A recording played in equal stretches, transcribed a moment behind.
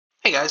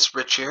Hey guys,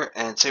 Rich here,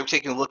 and today we're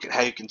taking a look at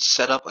how you can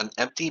set up an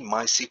empty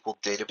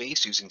MySQL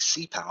database using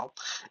CPanel.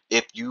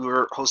 If you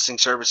are hosting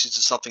services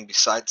to something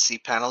besides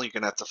CPanel, you're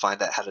going to have to find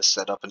out how to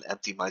set up an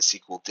empty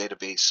MySQL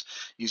database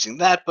using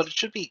that, but it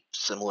should be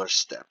similar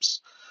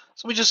steps.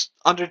 So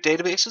under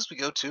databases, we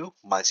go to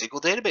MySQL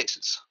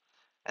databases,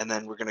 and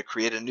then we're going to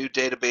create a new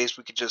database.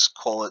 We could just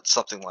call it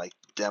something like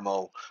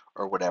demo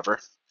or whatever,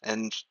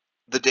 and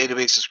the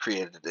database is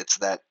created. It's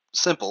that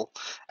simple,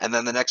 and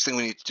then the next thing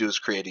we need to do is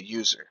create a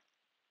user.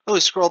 When we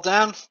scroll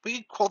down, we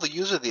can call the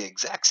user the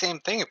exact same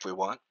thing if we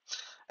want.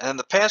 And then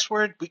the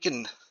password, we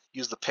can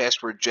use the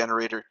password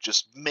generator.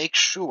 Just make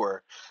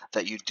sure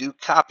that you do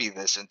copy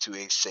this into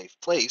a safe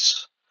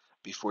place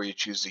before you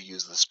choose to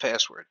use this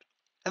password.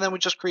 And then we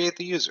just create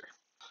the user.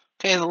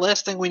 Okay, and the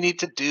last thing we need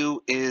to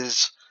do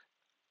is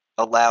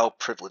allow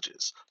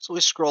privileges. So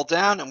we scroll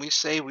down and we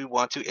say we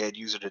want to add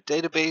user to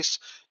database.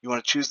 You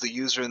want to choose the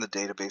user in the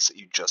database that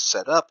you just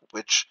set up,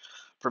 which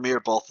for me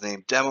are both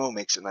named demo,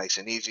 makes it nice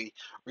and easy.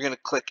 We're going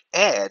to click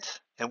add,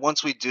 and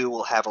once we do,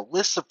 we'll have a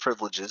list of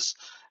privileges,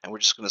 and we're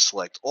just going to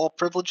select all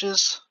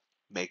privileges,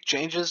 make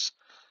changes,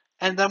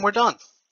 and then we're done.